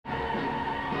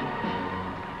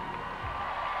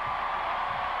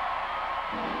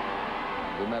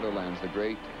Meadowlands, the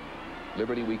great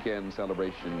Liberty Weekend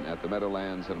celebration at the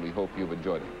Meadowlands, and we hope you've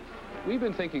enjoyed it. We've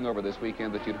been thinking over this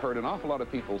weekend that you'd heard an awful lot of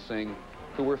people sing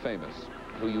who were famous,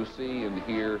 who you see and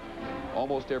hear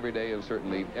almost every day and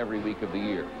certainly every week of the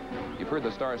year. You've heard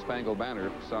the Star-Spangled Banner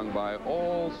sung by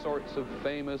all sorts of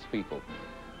famous people.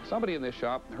 Somebody in this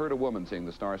shop heard a woman sing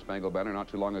the Star-Spangled Banner not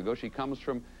too long ago. She comes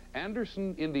from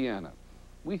Anderson, Indiana.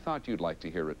 We thought you'd like to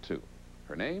hear it too.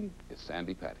 Her name is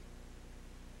Sandi.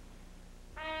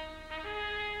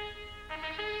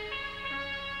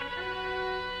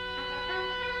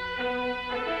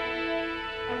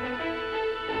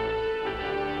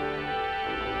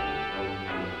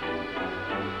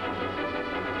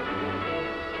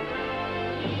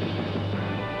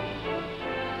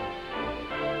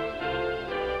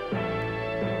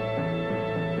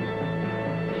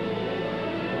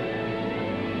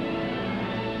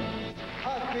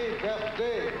 Happy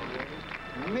birthday,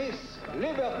 Miss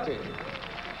Liberty.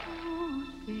 Oh,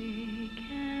 say,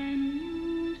 can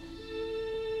you see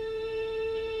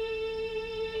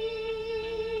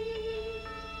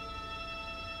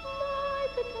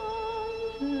like the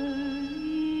dawn's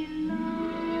early light?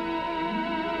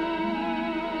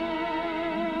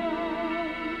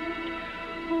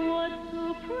 What so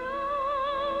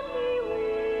proudly we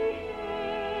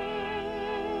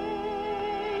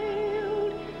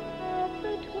hailed at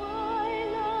the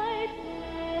twilight's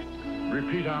last gleam.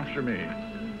 Repeat after me.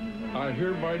 I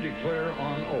hereby declare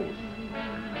on oath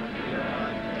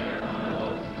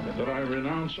that I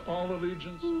renounce all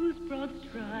allegiance Whose broad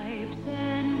stripes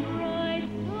and bright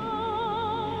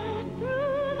songs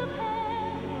through the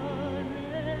perilous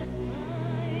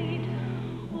night,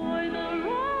 o'er the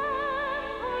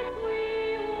ramparts we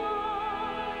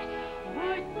watched,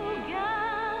 were so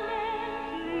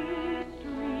gallantly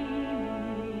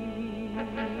streaming.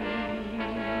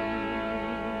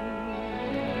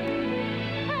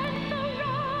 And the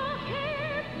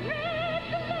rocket's red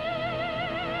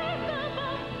glare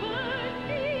above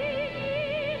bursting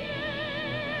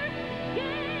air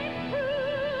gave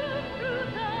proof through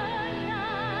the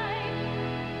night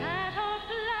that our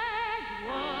flag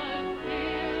was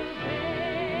still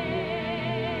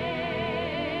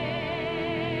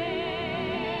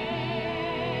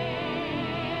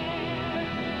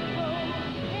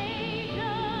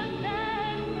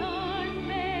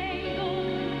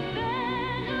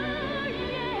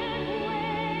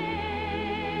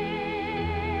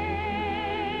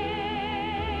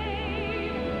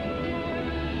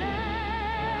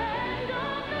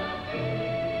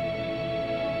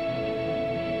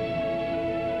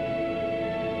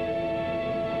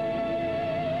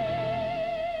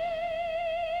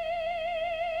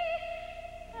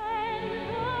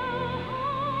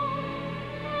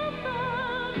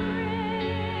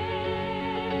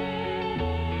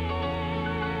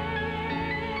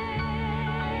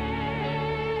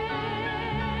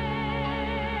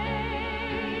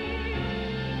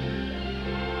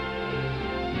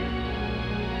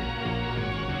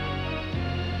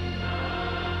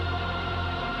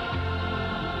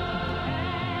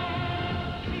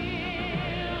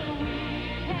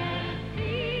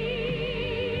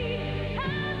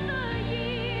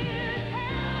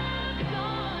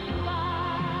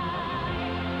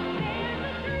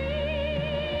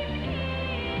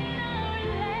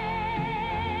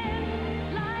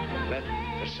Let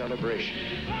the celebration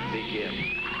begin.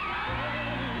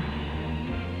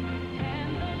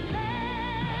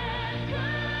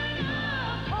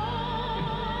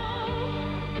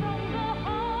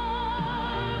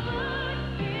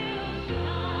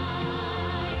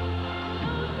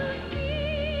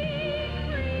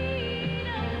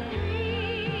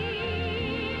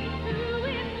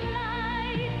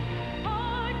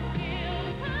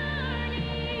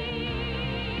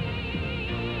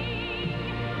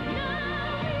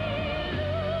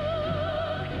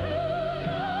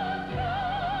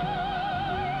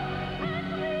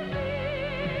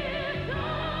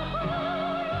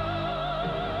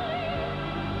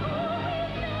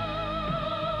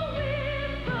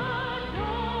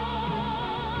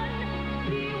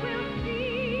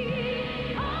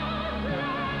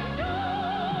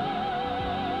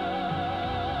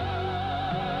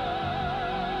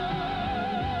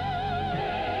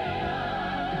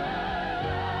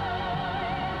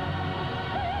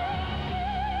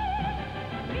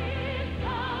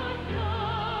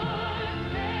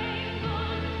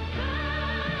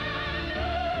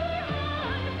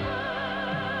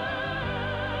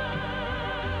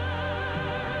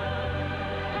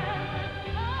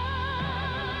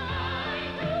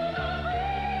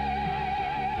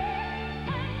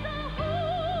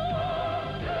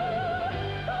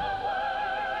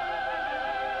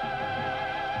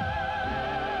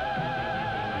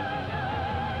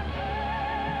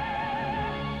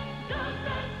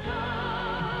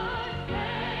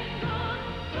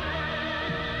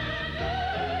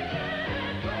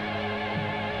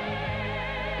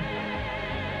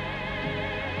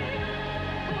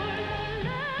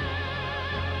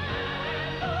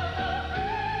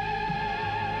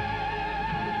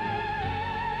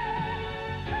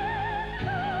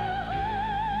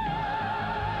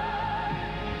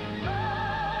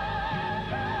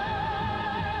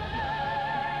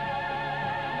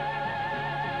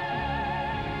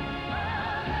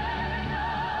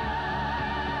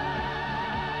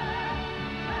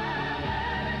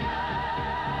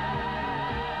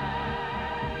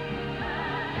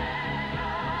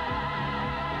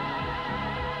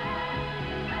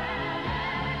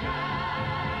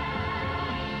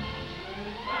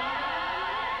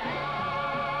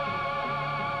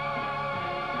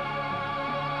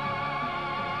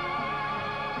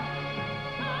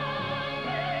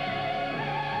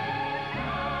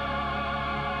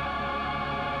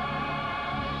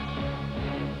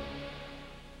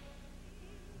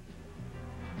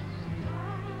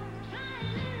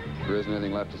 isn't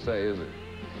anything left to say, is there?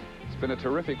 It's been a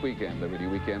terrific weekend, Liberty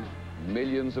Weekend.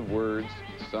 Millions of words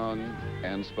sung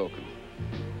and spoken.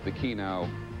 The key now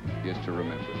is to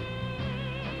remember.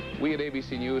 We at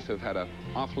ABC News have had an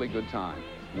awfully good time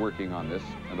working on this,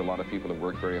 and a lot of people have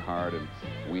worked very hard, and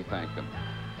we thank them.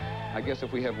 I guess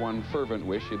if we have one fervent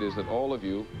wish, it is that all of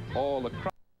you, all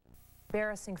across...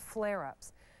 Embarrassing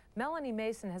flare-ups. Melanie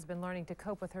Mason has been learning to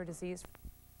cope with her disease.